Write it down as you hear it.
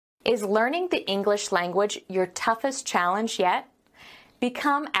Is learning the English language your toughest challenge yet?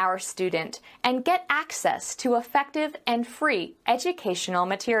 Become our student and get access to effective and free educational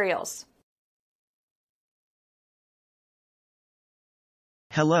materials.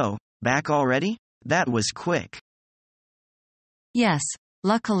 Hello, back already? That was quick. Yes,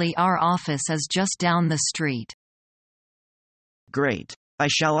 luckily our office is just down the street. Great. I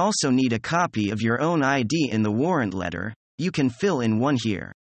shall also need a copy of your own ID in the warrant letter. You can fill in one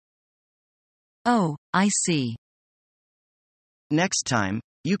here. Oh, I see. Next time,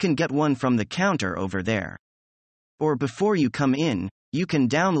 you can get one from the counter over there. Or before you come in, you can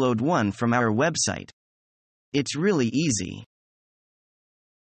download one from our website. It's really easy.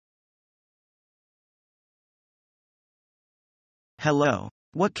 Hello,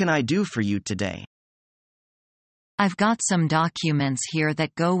 what can I do for you today? I've got some documents here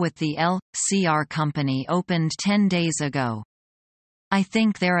that go with the LCR company opened 10 days ago. I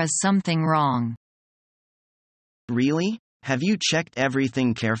think there is something wrong. Really? Have you checked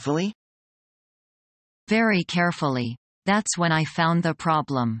everything carefully? Very carefully. That's when I found the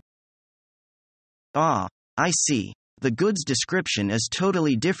problem. Ah, I see. The goods description is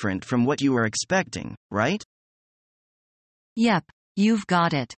totally different from what you were expecting, right? Yep, you've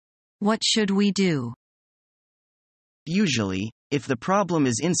got it. What should we do? Usually, if the problem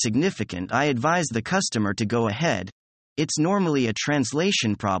is insignificant, I advise the customer to go ahead. It's normally a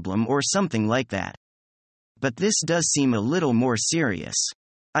translation problem or something like that. But this does seem a little more serious.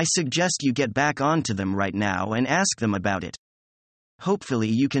 I suggest you get back onto them right now and ask them about it. Hopefully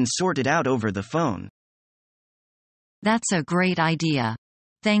you can sort it out over the phone. That's a great idea.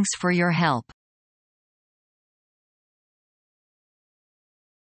 Thanks for your help.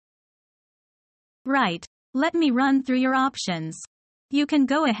 Right. Let me run through your options. You can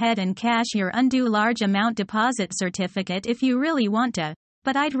go ahead and cash your undue large amount deposit certificate if you really want to,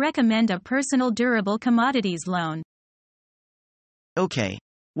 but I'd recommend a personal durable commodities loan. Okay.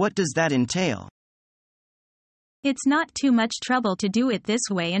 What does that entail? It's not too much trouble to do it this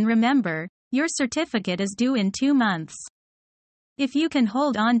way, and remember, your certificate is due in 2 months. If you can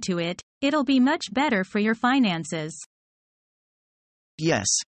hold on to it, it'll be much better for your finances. Yes,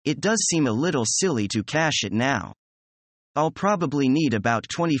 it does seem a little silly to cash it now. I'll probably need about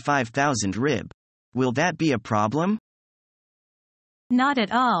 25,000 rib. Will that be a problem? Not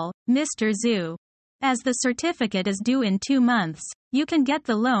at all, Mr. Zhu. As the certificate is due in 2 months, you can get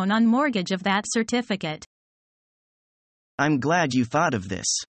the loan on mortgage of that certificate. I'm glad you thought of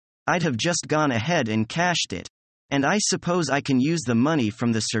this. I'd have just gone ahead and cashed it. And I suppose I can use the money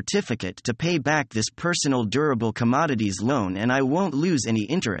from the certificate to pay back this personal durable commodities loan, and I won't lose any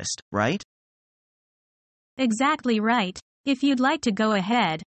interest, right? Exactly right. If you'd like to go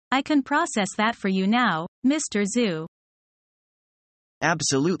ahead, I can process that for you now, Mr. Zhu.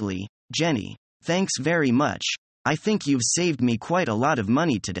 Absolutely, Jenny. Thanks very much. I think you've saved me quite a lot of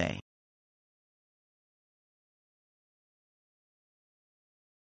money today.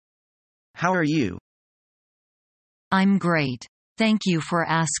 How are you? I'm great. Thank you for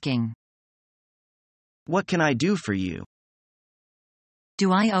asking. What can I do for you?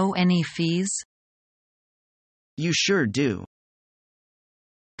 Do I owe any fees? You sure do.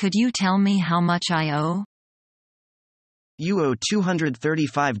 Could you tell me how much I owe? You owe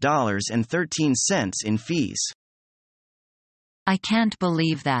 $235.13 in fees. I can't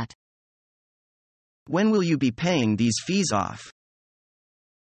believe that. When will you be paying these fees off?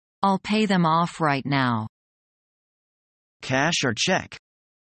 I'll pay them off right now. Cash or check?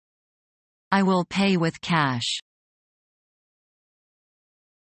 I will pay with cash.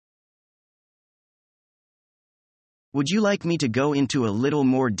 Would you like me to go into a little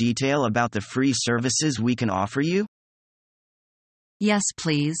more detail about the free services we can offer you? Yes,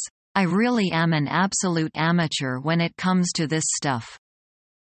 please. I really am an absolute amateur when it comes to this stuff.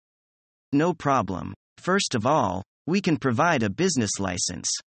 No problem. First of all, we can provide a business license.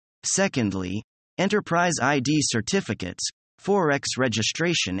 Secondly, enterprise ID certificates, Forex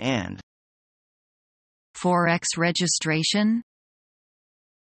registration and Forex registration?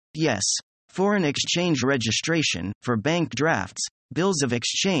 Yes, foreign exchange registration, for bank drafts, bills of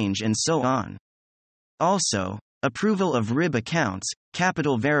exchange and so on. Also, approval of RIB accounts,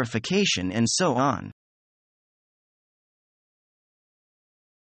 capital verification and so on.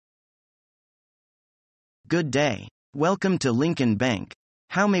 Good day. Welcome to Lincoln Bank.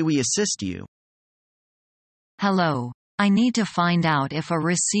 How may we assist you? Hello. I need to find out if a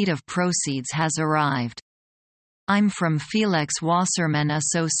receipt of proceeds has arrived. I'm from Felix Wasserman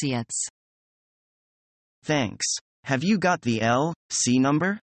Associates. Thanks. Have you got the LC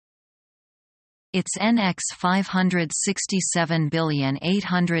number? It's NX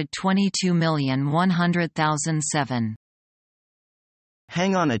 567,822,100,007.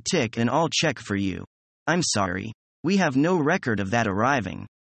 Hang on a tick and I'll check for you. I'm sorry. We have no record of that arriving.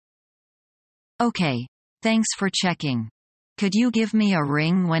 Okay. Thanks for checking. Could you give me a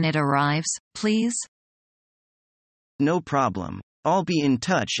ring when it arrives, please? No problem. I'll be in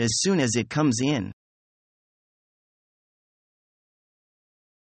touch as soon as it comes in.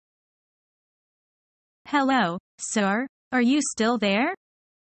 Hello, sir. Are you still there?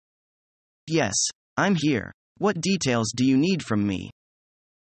 Yes, I'm here. What details do you need from me?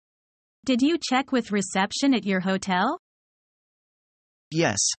 Did you check with reception at your hotel?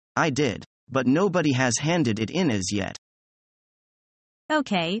 Yes, I did, but nobody has handed it in as yet.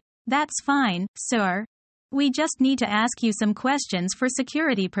 Okay, that's fine, sir. We just need to ask you some questions for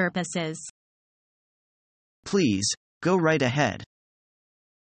security purposes. Please, go right ahead.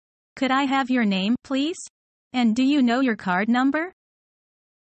 Could I have your name, please? And do you know your card number?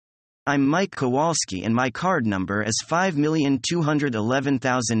 I'm Mike Kowalski and my card number is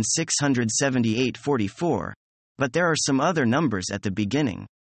 5,211,678.44, but there are some other numbers at the beginning.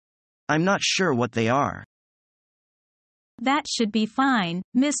 I'm not sure what they are. That should be fine,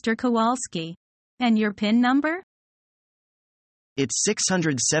 Mr. Kowalski. And your PIN number? It's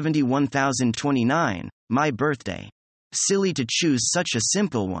 671,029, my birthday. Silly to choose such a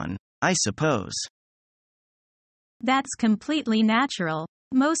simple one, I suppose. That's completely natural.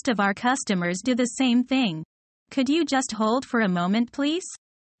 Most of our customers do the same thing. Could you just hold for a moment, please?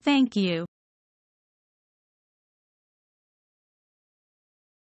 Thank you.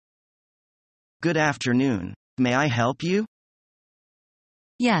 Good afternoon. May I help you?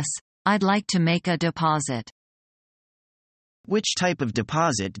 Yes, I'd like to make a deposit. Which type of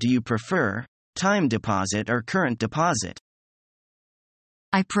deposit do you prefer, time deposit or current deposit?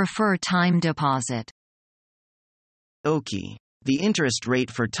 I prefer time deposit. Okay. The interest rate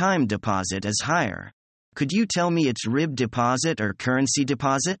for time deposit is higher. Could you tell me it's RIB deposit or currency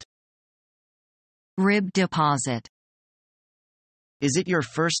deposit? RIB deposit. Is it your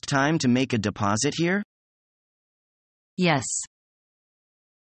first time to make a deposit here? Yes.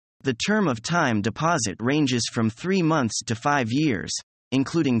 The term of time deposit ranges from 3 months to 5 years,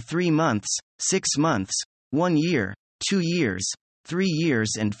 including 3 months, 6 months, 1 year, 2 years, 3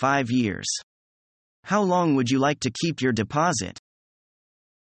 years and 5 years. How long would you like to keep your deposit?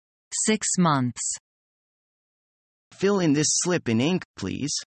 6 months. Fill in this slip in ink,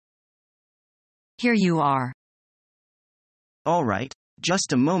 please. Here you are. All right,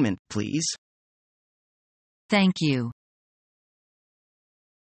 just a moment, please. Thank you.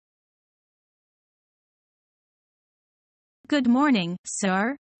 Good morning,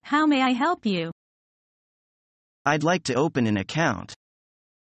 sir. How may I help you? I'd like to open an account.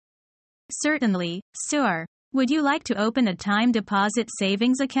 Certainly, sir. Would you like to open a time deposit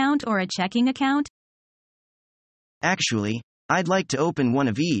savings account or a checking account? Actually, I'd like to open one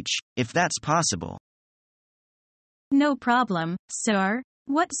of each, if that's possible. No problem, sir.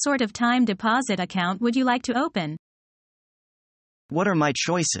 What sort of time deposit account would you like to open? What are my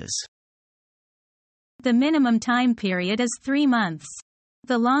choices? The minimum time period is 3 months.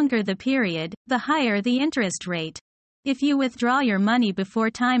 The longer the period, the higher the interest rate. If you withdraw your money before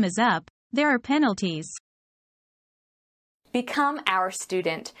time is up, there are penalties. Become our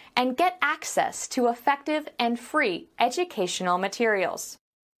student and get access to effective and free educational materials.